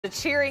The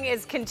cheering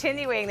is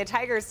continuing. The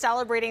Tigers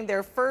celebrating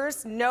their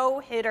first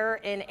no-hitter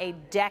in a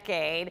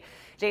decade.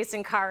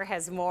 Jason Carr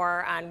has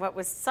more on what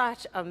was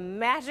such a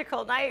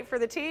magical night for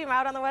the team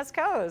out on the West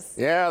Coast.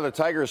 Yeah, the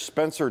Tigers'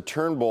 Spencer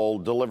Turnbull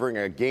delivering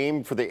a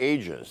game for the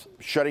ages,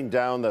 shutting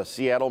down the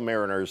Seattle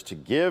Mariners to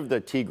give the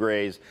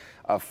Tigres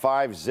a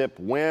 5-zip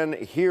win.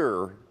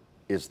 Here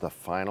is the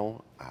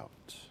final out.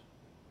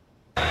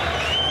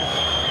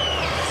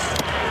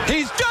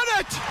 He's done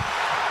it!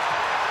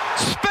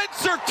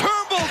 Spencer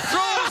Turnbull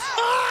throws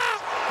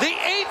the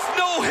 8th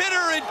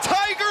no-hitter in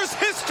Tigers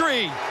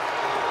history.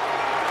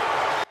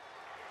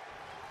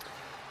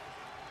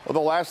 Well, the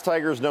last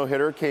Tigers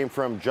no-hitter came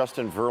from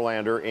Justin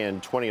Verlander in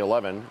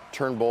 2011.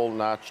 Turnbull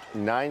notched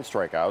 9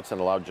 strikeouts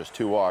and allowed just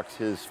 2 walks.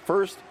 His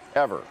first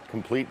ever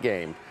complete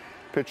game.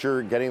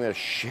 Pitcher getting the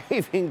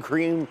shaving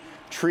cream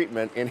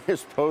treatment in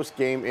his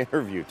post-game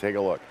interview. Take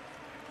a look.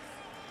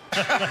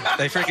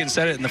 They freaking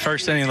said it in the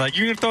first inning, like,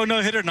 you're going to throw a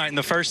no-hitter tonight in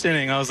the first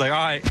inning. I was like, all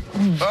right.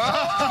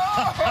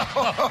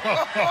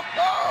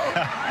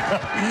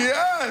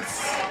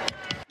 Yes!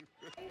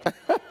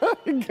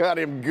 Got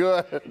him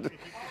good.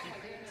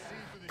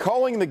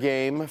 Calling the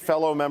game,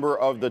 fellow member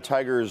of the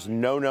Tigers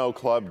no-no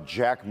club,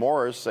 Jack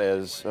Morris,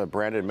 as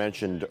Brandon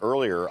mentioned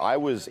earlier. I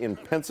was in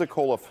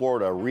Pensacola,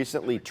 Florida,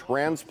 recently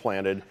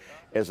transplanted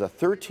as a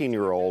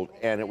 13-year-old,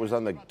 and it was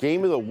on the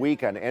Game of the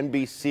Week on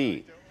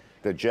NBC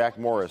that Jack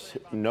Morris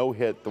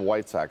no-hit the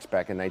White Sox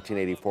back in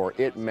 1984.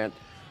 It meant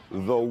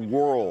the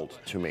world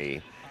to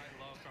me.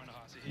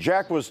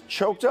 Jack was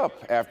choked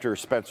up after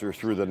Spencer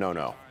threw the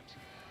no-no.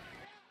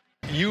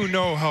 You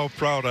know how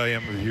proud I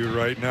am of you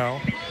right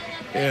now.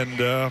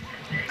 And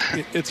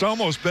it's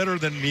almost better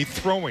than me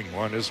throwing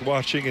one is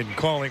watching and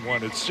calling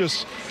one. It's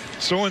just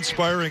so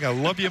inspiring. I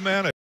love you,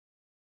 man.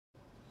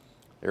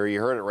 There,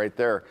 you heard it right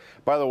there.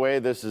 By the way,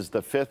 this is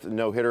the 5th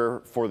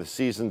no-hitter for the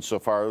season so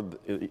far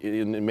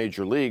in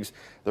major leagues.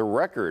 The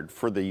record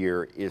for the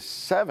year is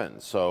 7,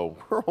 so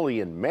we're only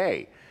in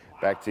May.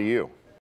 Back to you.